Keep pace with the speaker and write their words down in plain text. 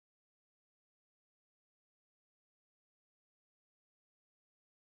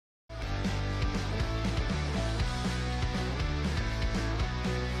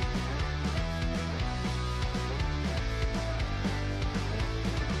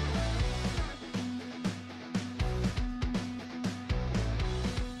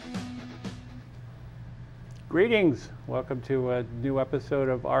Greetings. Welcome to a new episode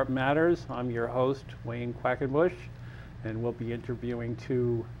of Art Matters. I'm your host, Wayne Quackenbush, and we'll be interviewing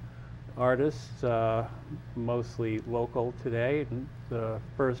two artists, mostly local today. And the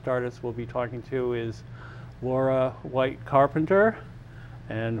first artist we'll be talking to is Laura White Carpenter,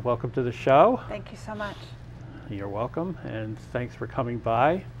 and welcome to the show. Thank you so much. You're welcome, and thanks for coming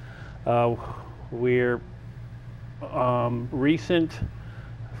by. We're recent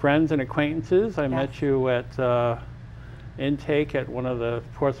friends and acquaintances. I met you at Intake at one of the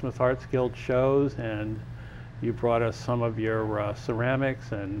Portsmouth Arts Guild shows, and you brought us some of your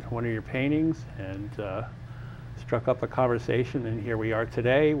ceramics and one of your paintings, and struck up a conversation, and here we are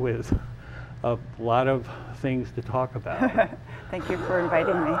today with a lot of things to talk about. Thank you for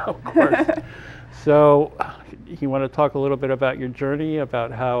inviting me. Of course. So you want to talk a little bit about your journey,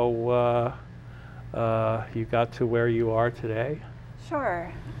 about how you got to where you are today?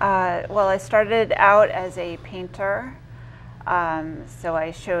 Sure. Well, I started out as a painter. So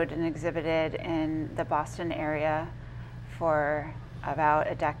I showed and exhibited in the Boston area for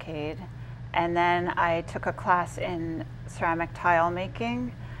about a decade. And then I took a class in ceramic tile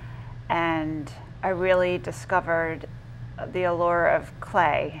making, and I really discovered the allure of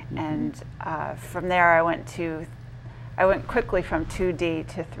clay. Mm-hmm. And from there I went quickly from 2D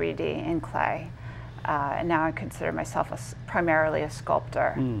to 3D in clay. And now I consider myself primarily a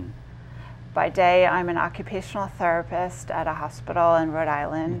sculptor. Mm. By day, I'm an occupational therapist at a hospital in Rhode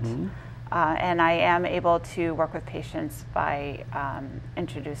Island. Mm-hmm. And I am able to work with patients by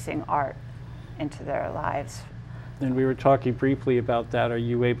introducing art into their lives. And we were talking briefly about that. Are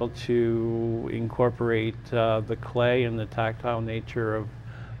you able to incorporate the clay and the tactile nature of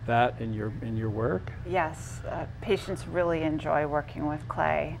that in your work? Yes, patients really enjoy working with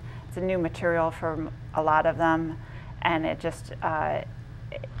clay. It's a new material for a lot of them, and it just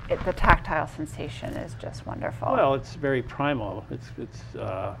the tactile sensation is just wonderful. Well, it's very primal.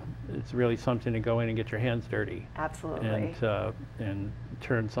 It's really something to go in and get your hands dirty. Absolutely. And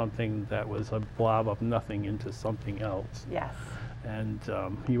turn something that was a blob of nothing into something else. Yes. And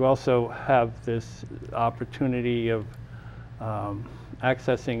you also have this opportunity of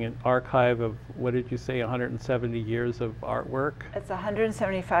accessing an archive of, what did you say, 170 years of artwork? It's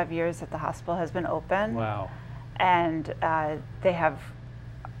 175 years that the hospital has been open. Wow. And they have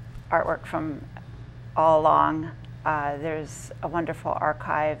artwork from all along. There's a wonderful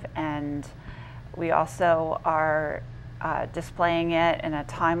archive, and we also are displaying it in a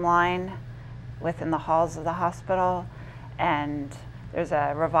timeline within the halls of the hospital. And there's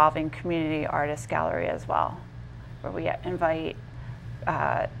a revolving community artist gallery as well, where we invite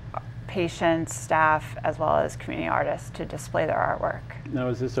patients, staff, as well as community artists to display their artwork. Now,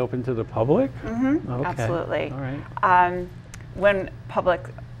 is this open to the public? Mm-hmm. Okay. Absolutely. All right. When public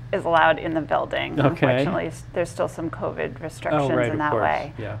is allowed in the building. Okay. Unfortunately, there's still some COVID restrictions in that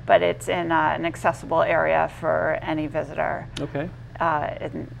way. Yeah. But it's in an accessible area for any visitor. Okay.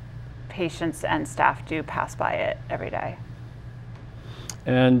 And patients and staff do pass by it every day.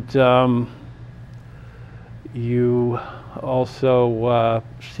 And you also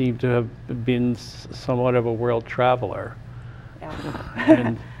seem to have been somewhat of a world traveler.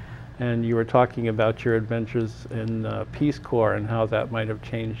 Yeah. And you were talking about your adventures in Peace Corps and how that might have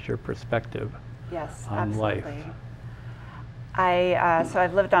changed your perspective on life. So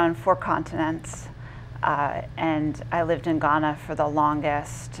I've lived on 4 continents, and I lived in Ghana for the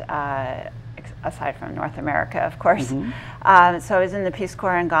longest, aside from North America, of course. Mm-hmm. So I was in the Peace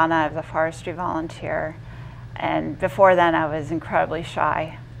Corps in Ghana. I was a forestry volunteer. And before then, I was incredibly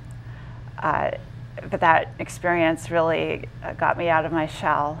shy. But that experience really got me out of my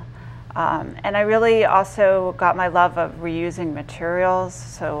shell. And I really also got my love of reusing materials.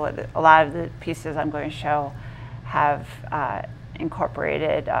 So a lot of the pieces I'm going to show have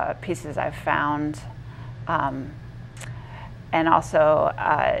incorporated pieces I've found, and also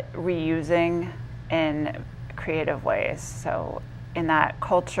reusing in creative ways. So in that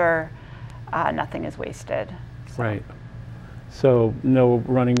culture, nothing is wasted. So. Right. So no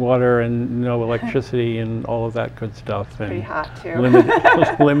running water and no electricity and all of that good stuff. It's pretty hot too.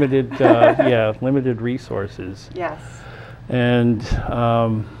 Limited resources. Yes. And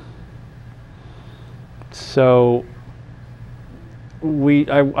so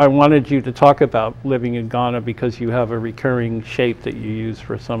I wanted you to talk about living in Ghana because you have a recurring shape that you use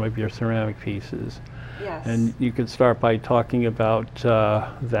for some of your ceramic pieces. Yes. And you could start by talking about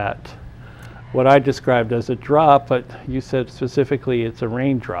that. What I described as a drop, but you said specifically it's a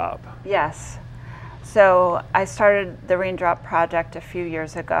raindrop. Yes. So I started the Raindrop project a few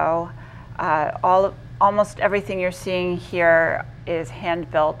years ago. Almost everything you're seeing here is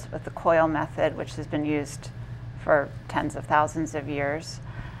hand built with the coil method, which has been used for tens of thousands of years.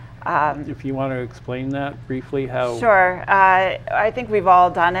 If you want to explain that briefly, how? Sure. I think we've all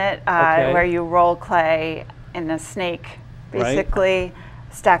done it, Okay. where you roll clay in a snake, basically,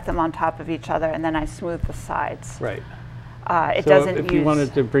 stack them on top of each other, and then I smooth the sides. Right. It So doesn't if use... you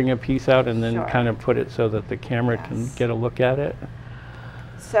wanted to bring a piece out and then Sure. kind of put it so that the camera can Yes. get a look at it.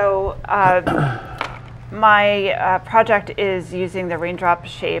 So my project is using the raindrop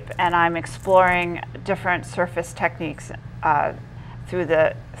shape, and I'm exploring different surface techniques through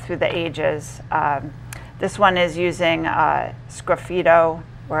the ages. This one is using sgraffito,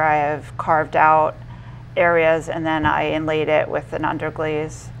 where I have carved out areas and then I inlaid it with an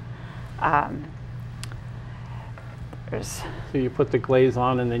underglaze. So you put the glaze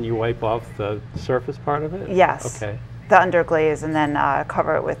on and then you wipe off the surface part of it? Yes. Okay. The underglaze, and then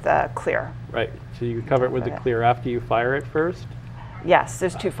cover it with clear. Right. So you cover it with the clear after you fire it first? Yes,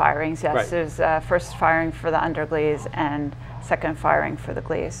 there's two firings. Yes, Right. there's first firing for the underglaze and second firing for the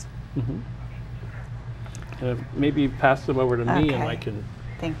glaze. Maybe pass them over to me and Okay. I can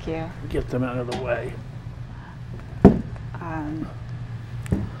Thank you. get them out of the way.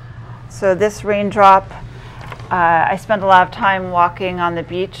 So this raindrop, I spend a lot of time walking on the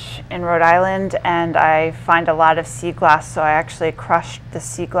beach in Rhode Island, and I find a lot of sea glass, so I actually crushed the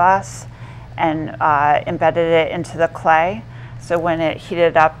sea glass and embedded it into the clay. So when it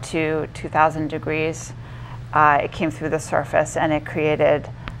heated up to 2,000 degrees, it came through the surface and it created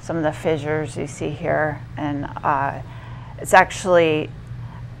some of the fissures you see here. And it's actually,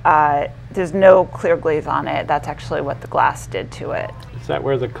 there's no clear glaze on it. That's actually what the glass did to it. Is that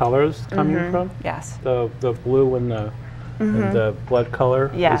where the color's coming from? Yes. The blue and the blood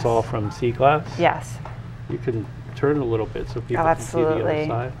color Yes. is all from sea glass? Yes. You can turn a little bit so people Oh, can see the other absolutely.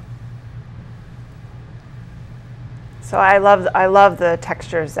 side. So I love the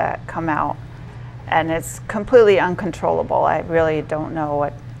textures that come out, and it's completely uncontrollable. I really don't know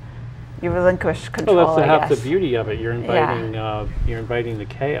what you relinquish control. Well, that's I half the guess. beauty of it. You're inviting the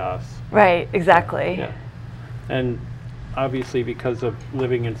chaos. Right. Exactly. Yeah. And obviously, because of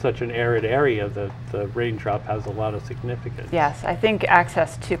living in such an arid area, the raindrop has a lot of significance. Yes, I think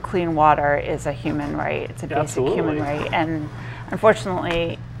access to clean water is a human right. It's a basic human Absolutely. right, and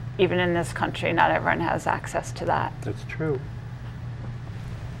unfortunately, even in this country, not everyone has access to that. That's true.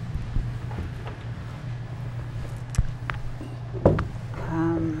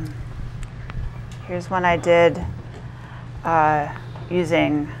 Here's one I did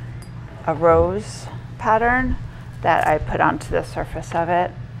using a rose pattern that I put onto the surface of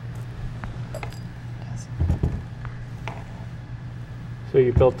it. So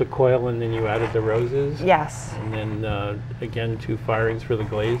you built the coil and then you added the roses? Yes, And then again, 2 firings for the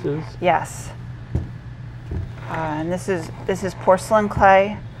glazes? yes. And this is porcelain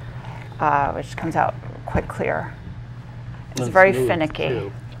clay, which comes out quite clear. It's And very smooth, finicky.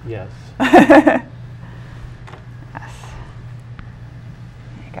 too. Yes. Yes.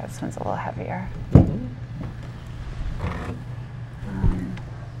 There you go. This one's a little heavier.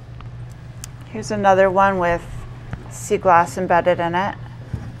 Here's another one with sea glass embedded in it.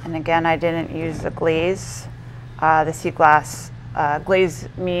 And again, I didn't use the glaze. The sea glass, glaze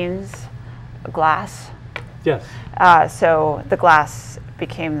means glass. Yes. So the glass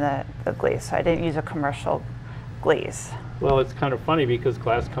became the glaze. So I didn't use a commercial glaze. Well, it's kind of funny because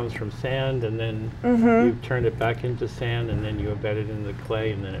glass comes from sand, and then you turn it back into sand, and then you embed it in the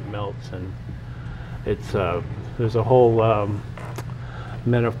clay, and then it melts, and it's there's a whole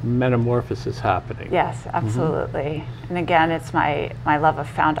metamorphosis happening. Yes, absolutely. And again, it's my love of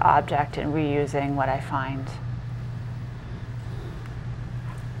found object and reusing what I find.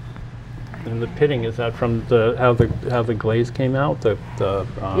 And the pitting, is that from how the glaze came out?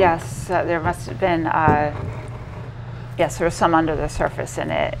 Yes, there must have been. Yes, there was some under the surface,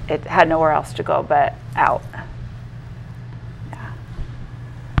 and it had nowhere else to go but out. Yeah.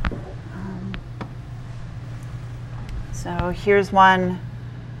 So here's one.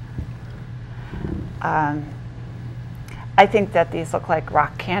 I think that these look like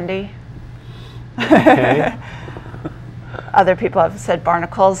rock candy. Okay. Other people have said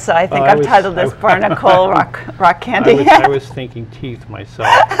barnacles, so I think I I've was- titled this Barnacle rock Candy. I was thinking teeth myself.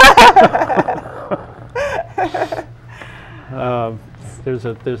 There's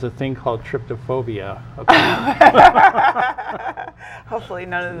a thing called tryptophobia. Hopefully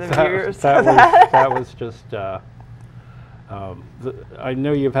none of the That viewers was, know that. that was just. I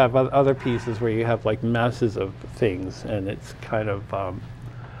know you have other pieces where you have like masses of things, and it's kind of.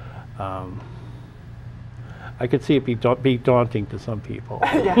 I could see it be daunting to some people.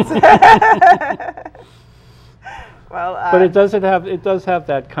 Yes. Well, but it does have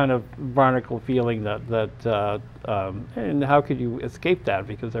that kind of barnacle feeling and how could you escape that,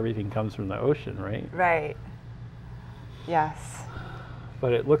 because everything comes from the ocean, right? Right. Yes.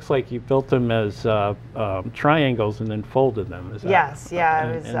 But it looks like you built them as triangles and then folded them. Is that, Yes. Yeah.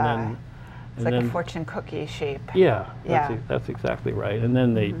 It was. It's like then, a fortune cookie shape. Yeah. Yeah. That's exactly right. And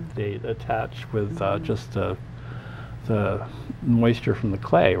then they attach with just the moisture from the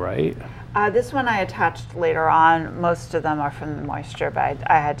clay, right? This one I attached later on. Most of them are from the moisture, but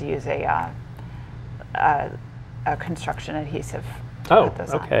I had to use a construction adhesive to put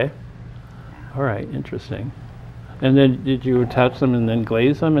those on. Okay. All right, interesting. And then did you attach them and then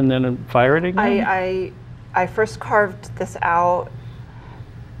glaze them and then fire it again? I first carved this out,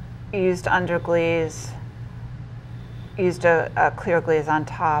 used underglaze, used a clear glaze on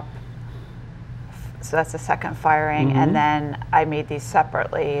top. So that's the second firing, and then I made these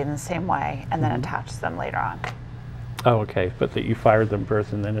separately in the same way, and then attached them later on. Oh, okay. But that you fired them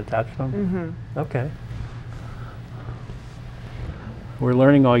first and then attached them? Okay. We're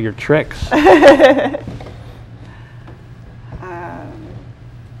learning all your tricks. Do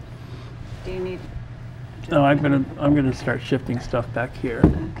you need? No, I'm gonna start shifting stuff back here.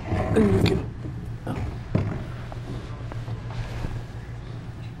 Okay.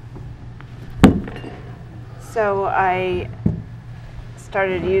 So I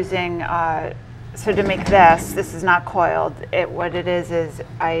started using, so to make this is not coiled. What it is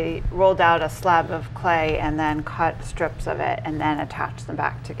I rolled out a slab of clay and then cut strips of it and then attached them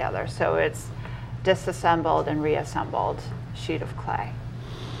back together. So it's disassembled and reassembled sheet of clay.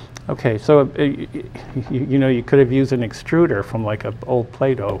 Okay, so you know, you could have used an extruder from like an old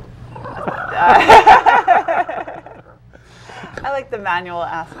Play-Doh. I like the manual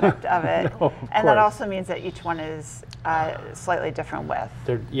aspect of it, no, of and that course. also means that each one is slightly different width.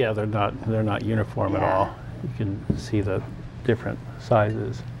 They're not uniform at all. You can see the different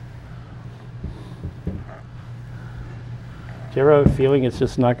sizes. Do you ever have a feeling it's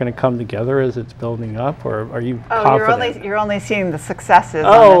just not going to come together as it's building up, or are you confident? You're only seeing the successes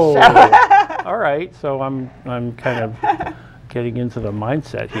on this show. All right. So I'm kind of getting into the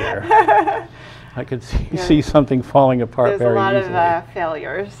mindset here. I could see something falling apart very easily. There's a lot of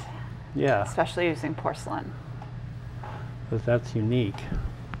failures. Yeah. Especially using porcelain. Because that's unique.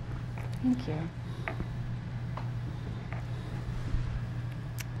 Thank you.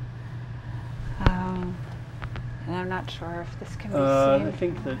 And I'm not sure if this can be seen.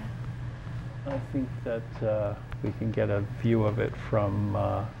 I think that we can get a view of it from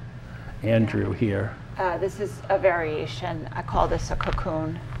Andrew here. This is a variation. I call this a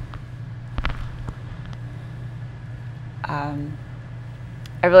cocoon.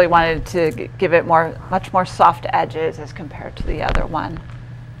 I really wanted to give it much more soft edges as compared to the other one,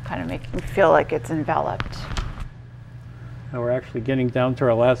 kind of making me feel like it's enveloped. Now we're actually getting down to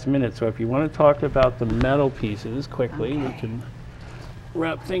our last minute, so if you want to talk about the metal pieces quickly, we can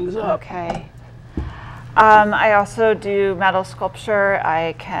wrap things up. Okay. I also do metal sculpture.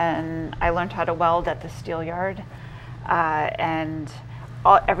 I learned how to weld at the steel yard, and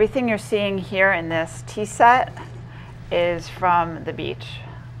everything you're seeing here in this tea set is from the beach,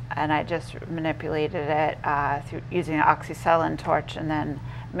 and I just manipulated it through using an oxyacetylene torch and then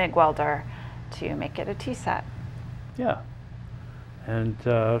MIG welder to make it a tea set. Yeah, and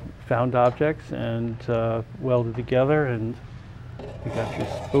found objects and welded together, and you got your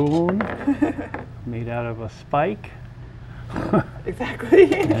spoon made out of a spike.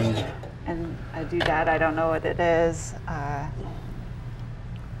 Exactly. And I do that. I don't know what it is.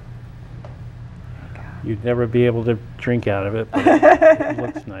 You'd never be able to drink out of it, but it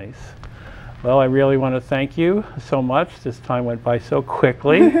looks nice. Well, I really want to thank you so much. This time went by so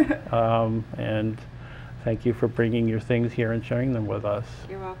quickly. And thank you for bringing your things here and sharing them with us.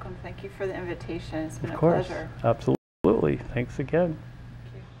 You're welcome. Thank you for the invitation. It's been Of course. a pleasure. Absolutely. Thanks again.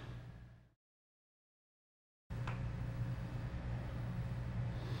 Thank you.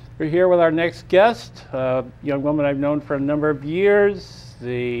 We're here with our next guest, a young woman I've known for a number of years,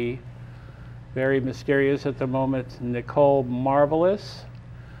 the very mysterious at the moment, Nicole Marvelous.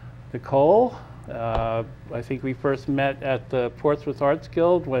 Nicole, I think we first met at the Portsmouth Arts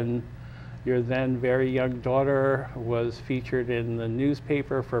Guild when your then very young daughter was featured in the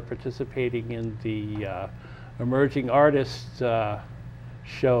newspaper for participating in the Emerging Artists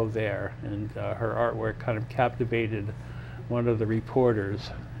show there, and her artwork kind of captivated one of the reporters,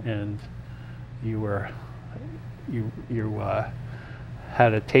 and you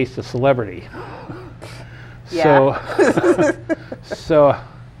had a taste of celebrity. Yeah. So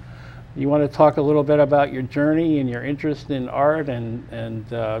you want to talk a little bit about your journey and your interest in art and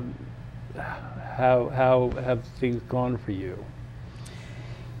how have things gone for you?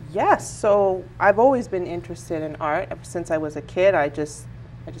 Yes, so I've always been interested in art. Ever since I was a kid, I just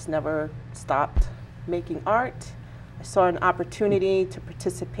never stopped making art. I saw an opportunity to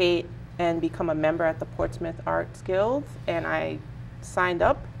participate and become a member at the Portsmouth Arts Guild, and I signed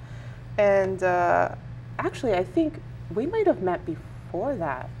up. And actually, I think we might have met before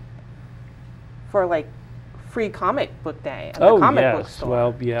that for like free comic book day at the comic book store.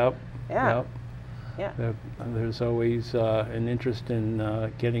 Well, yep. Yeah. Yep. Yeah. There's always an interest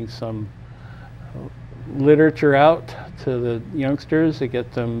in getting some literature out to the youngsters to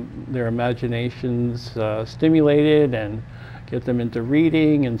get their imaginations stimulated and get them into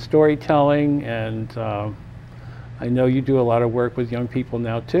reading and storytelling. And I know you do a lot of work with young people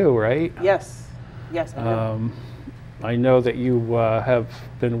now too, right? Yes. Yes, I do. I know that you have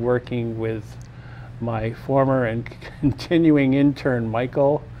been working with my former and continuing intern,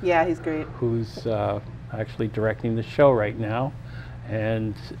 Michael. Yeah, he's great. Who's actually directing the show right now.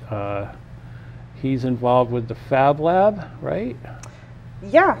 And he's involved with the Fab Lab, right?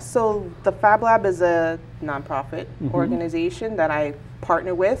 Yeah, so the Fab Lab is a nonprofit organization that I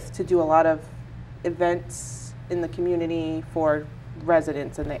partner with to do a lot of events in the community for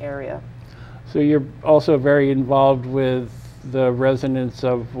residents in the area. So you're also very involved with the residents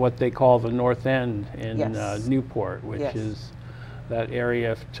of what they call the North End in Newport, which is that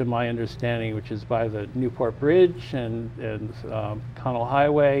area, to my understanding, which is by the Newport Bridge and Connell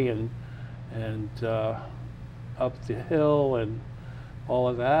Highway and up the hill and all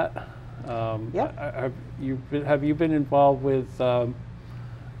of that. Have you been involved with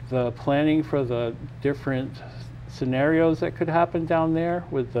the planning for the different scenarios that could happen down there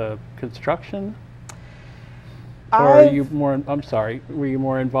with the construction? Or are you more, I'm sorry, were you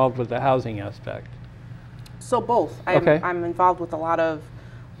more involved with the housing aspect? So both. I'm involved with a lot of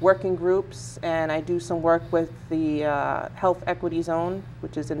working groups, and I do some work with the Health Equity Zone,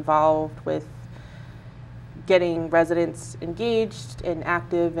 which is involved with getting residents engaged and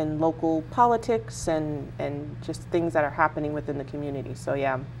active in local politics and just things that are happening within the community. So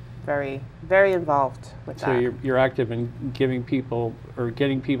yeah, I'm very, very involved with that. So you're active in giving people, or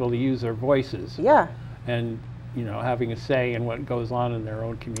getting people to use their voices. Yeah. And having a say in what goes on in their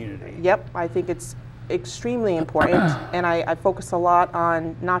own community. Yep, I think it's extremely important, and I focus a lot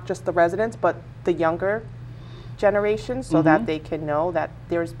on not just the residents, but the younger generation, so that they can know that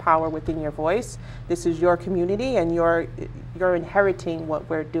there's power within your voice. This is your community, and you're inheriting what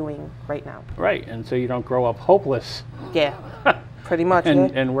we're doing right now. Right, and so you don't grow up hopeless. Yeah, pretty much.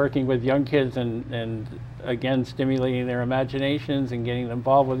 And working with young kids and again, stimulating their imaginations and getting them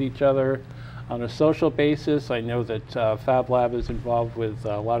involved with each other on a social basis. I know that Fab Lab is involved with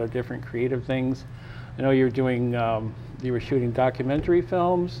a lot of different creative things. I know you're doing, you were shooting documentary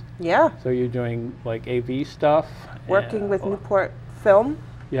films. Yeah. So you're doing like AV stuff. Working with Newport Film.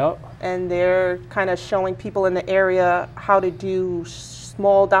 Yep. And they're kind of showing people in the area how to do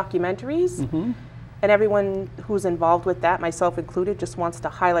small documentaries. And everyone who's involved with that, myself included, just wants to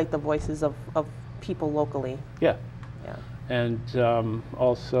highlight the voices of people locally. Yeah. And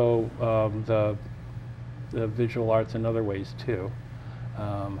also the visual arts in other ways too.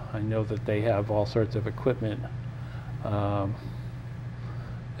 I know that they have all sorts of equipment. Are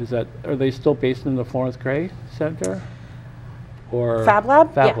they still based in the Florence Gray Center? Or Fab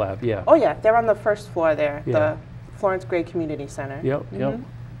Lab? Fab Lab, yeah. Oh yeah, they're on the first floor there, Yeah. the Florence Gray Community Center. Yep, yep.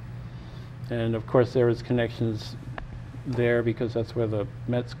 And of course there is connections there because that's where the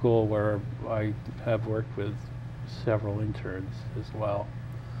Met School, where I have worked with several interns as well.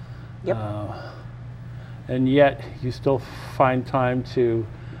 Yep. And yet you still find time to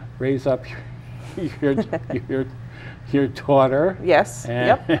raise up your daughter. Yes.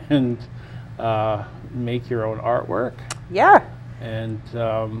 And make your own artwork. Yeah. And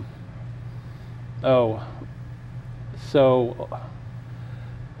so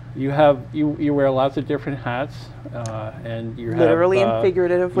you wear lots of different hats, and you literally have, and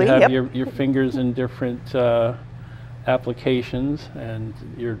figuratively. You have your fingers in different applications, and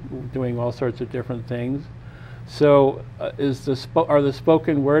you're doing all sorts of different things. So are the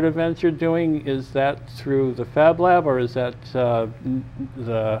spoken word events you're doing, is that through the Fab Lab, or is that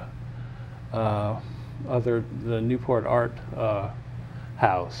the Newport Art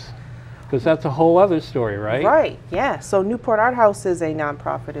House? Because that's a whole other story, right? Right, yeah. So Newport Art House is a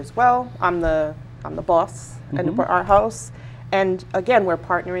nonprofit as well. I'm the boss at Newport Art House. And again, we're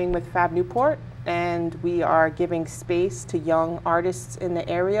partnering with Fab Newport, and we are giving space to young artists in the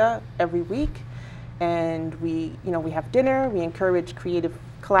area every week. And we have dinner, we encourage creative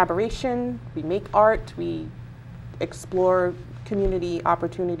collaboration, we make art, we explore community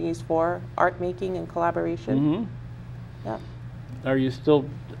opportunities for art making and collaboration. Mm-hmm. Yeah. Are you still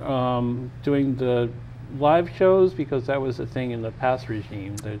doing the live shows? Because that was a thing in the past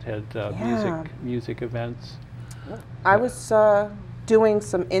regime that had music events. I was doing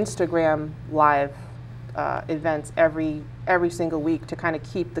some Instagram live events every single week to kind of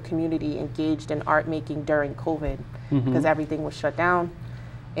keep the community engaged in art making during COVID, because everything was shut down.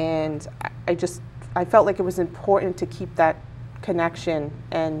 And I felt like it was important to keep that connection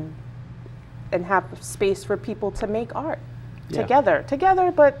and have space for people to make art together,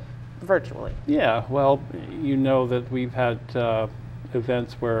 but virtually. Yeah, well, you know that we've had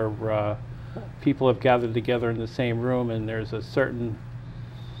events where people have gathered together in the same room, and there's a certain,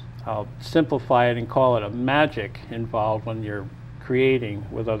 I'll simplify it and call it a magic involved when you're creating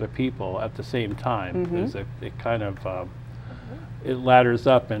with other people at the same time. Because it kind of it ladders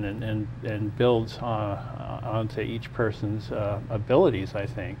up and builds onto each person's abilities, I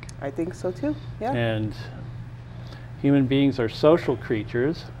think. I think so too, yeah. And human beings are social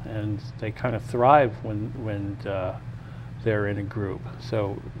creatures, and they kind of thrive when they're in a group.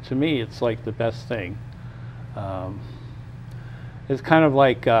 So to me, it's like the best thing. It's kind of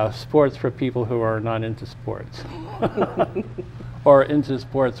like sports for people who are not into sports, or into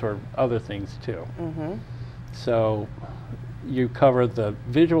sports or other things too. So you cover the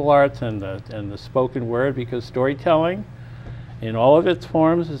visual arts and the spoken word, because storytelling in all of its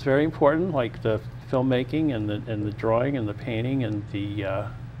forms is very important, like the filmmaking and the drawing and the painting and the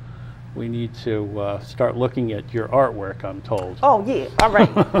we need to start looking at your artwork, I'm told. Oh yeah, all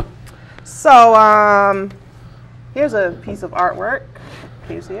right. So here's a piece of artwork.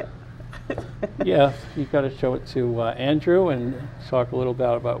 Can you see it? Yeah, you got to show it to Andrew and talk a little bit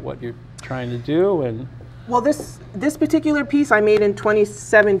about what you're trying to do. And well, this particular piece I made in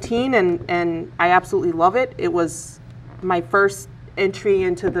 2017, and I absolutely love it. It was my first entry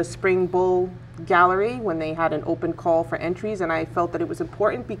into the Spring Bowl Gallery when they had an open call for entries, and I felt that it was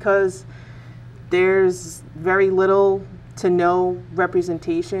important because there's very little to no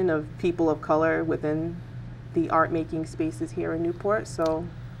representation of people of color within the art making spaces here in Newport. So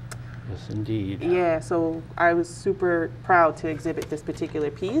yes, indeed. Yeah, so I was super proud to exhibit this particular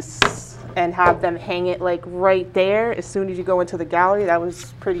piece and have them hang it like right there as soon as you go into the gallery. That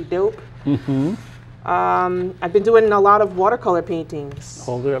was pretty dope. I've been doing a lot of watercolor paintings.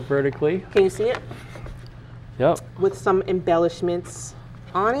 Hold it up vertically. Can you see it? Yep. With some embellishments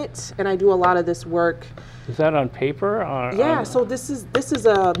on it, and I do a lot of this work. Is that on paper? Yeah, so this is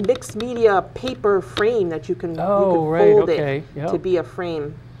a mixed media paper frame that you can, fold it to be a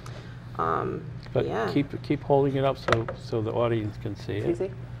frame. But yeah. keep holding it up so the audience can see it. You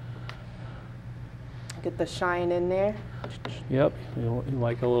see? Get the shine in there. Yep, you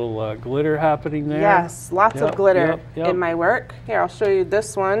like a little glitter happening there. Yes, lots of glitter yep. in my work. Here, I'll show you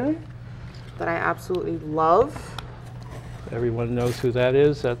this one that I absolutely love. Everyone knows who that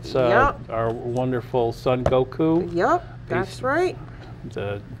is. That's our wonderful son Goku. Yep, that's right.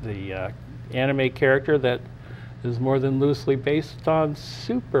 The anime character that is more than loosely based on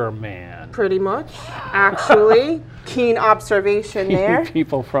Superman. Pretty much, actually. Keen observation there.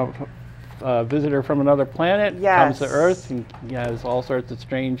 People from visitor from another planet comes to Earth and has all sorts of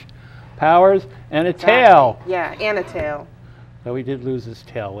strange powers and a tail. Yeah, and a tail. So he did lose his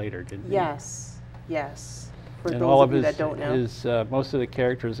tail later, didn't he? Yes, yes. For and those all of you his, that don't know. His, most of the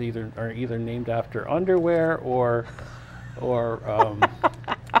characters are either named after underwear or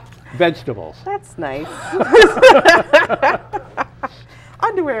vegetables. That's nice.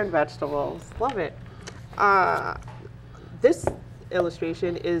 Underwear and vegetables. Love it. This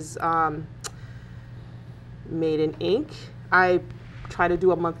illustration is made in ink. I try to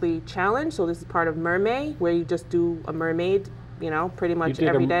do a monthly challenge, so this is part of Mermaid, where you just do a mermaid, pretty much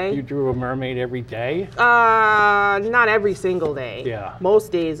every day. You drew a mermaid every day? Not every single day. Yeah.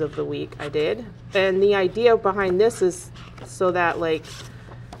 Most days of the week I did. And the idea behind this is so that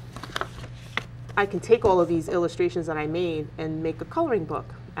I can take all of these illustrations that I made and make a coloring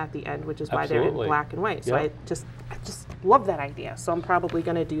book at the end, which is why they're in black and white. So I just love that idea. So I'm probably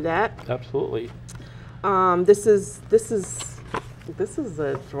going to do that. Absolutely. This is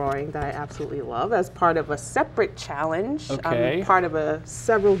a drawing that I absolutely love as part of a separate challenge. Okay. I'm part of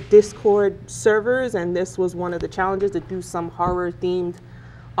several Discord servers, and this was one of the challenges to do some horror-themed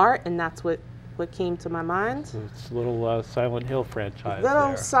art, and that's what came to my mind. So it's a little Silent Hill franchise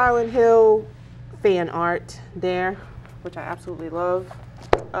Little Silent Hill fan art there, which I absolutely love.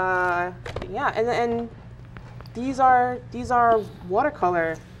 Yeah, and these are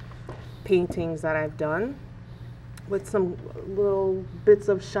watercolor paintings that I've done with some little bits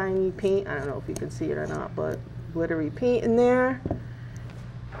of shiny paint. I don't know if you can see it or not, but glittery paint in there.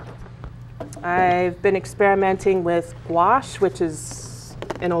 I've been experimenting with gouache, which is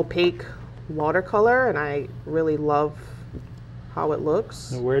an opaque watercolor, and I really love how it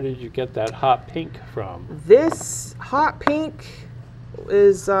looks. And where did you get that hot pink from? This hot pink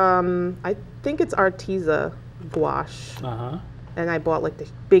is, I think it's Arteza gouache. Uh-huh. And I bought like the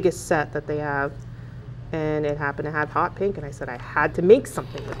biggest set that they have, and it happened to have hot pink, and I said I had to make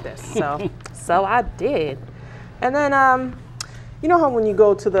something with this, so so I did. And then you know how when you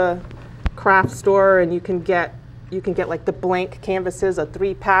go to the craft store and you can get like the blank canvases, a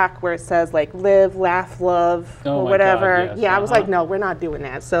 3-pack where it says like live, laugh, love, or whatever. God, yes. Yeah, I was like, no, we're not doing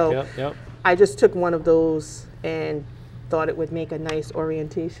that. So Yep. I just took one of those and thought it would make a nice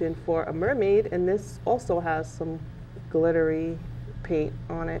orientation for a mermaid, and this also has some glittery paint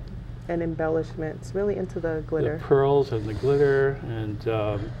on it and embellishments, really into the glitter. The pearls and the glitter and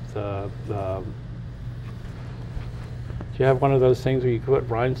do you have one of those things where you put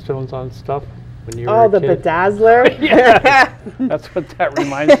rhinestones on stuff when you were a kid? Bedazzler. Yeah, that's what that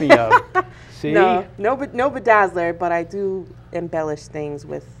reminds me of. See? No bedazzler, but I do embellish things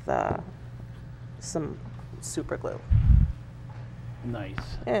with some super glue. Nice.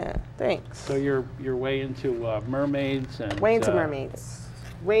 Yeah, thanks. So you're way into mermaids and Way into mermaids.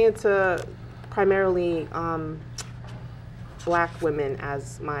 Way into primarily black women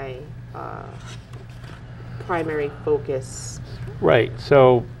as my primary focus. Right.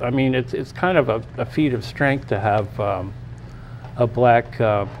 So I mean, it's kind of a feat of strength to have a black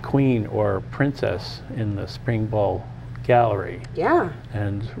queen or princess in the Spring Bowl gallery. Yeah.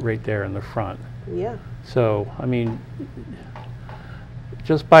 And right there in the front. Yeah. So I mean,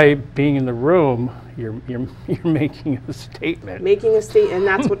 just by being in the room, you're making a statement. Making a statement, and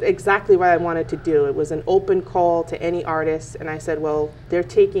that's exactly what I wanted to do. It was an open call to any artist, and I said, well, they're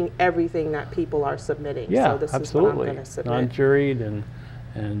taking everything that people are submitting. Yeah, so this absolutely. is what I'm going to submit. Non-juried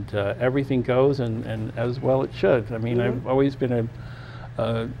and everything goes, and as well it should. I mean, I've always been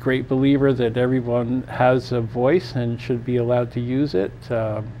a great believer that everyone has a voice and should be allowed to use it,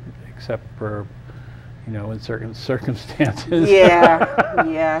 except for, you know, in certain circumstances. Yeah,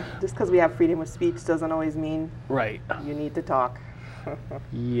 yeah. Just because we have freedom of speech doesn't always mean Right. you need to talk.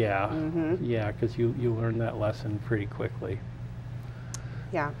 Yeah, yeah, because you learn that lesson pretty quickly.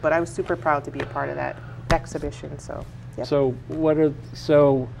 Yeah, but I was super proud to be a part of that exhibition. So, yep. So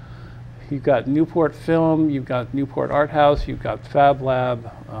you've got Newport Film, you've got Newport Art House, you've got Fab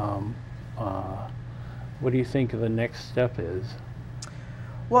Lab. What do you think the next step is?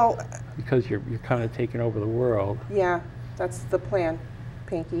 Well, Because you're kind of taking over the world. yeah, that's the plan,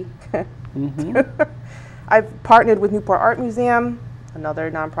 Pinky. I've partnered with Newport Art Museum, another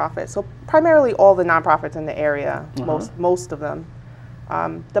nonprofit. So primarily all the nonprofits in the area, most of them.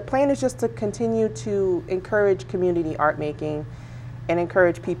 The plan is just to continue to encourage community art making and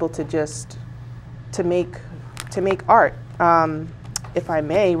encourage people to just to make art. If I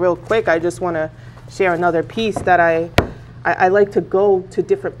may, real quick, I just want to share another piece that I like to go to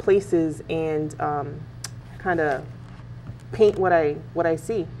different places and kind of paint what I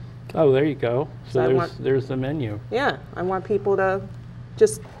see. Oh, there you go. So So there's the menu. Yeah, I want people to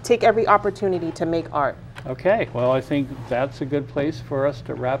just take every opportunity to make art. Okay, well, I think that's a good place for us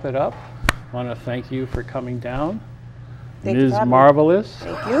to wrap it up. I want to thank you for coming down. Thank you Ms. for having me. Marvelous.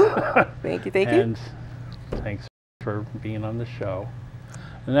 Thank you. Thank you. And thanks for being on the show.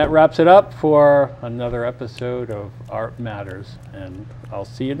 And that wraps it up for another episode of Art Matters. And I'll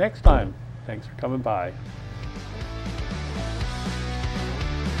see you next time. Thanks for coming by.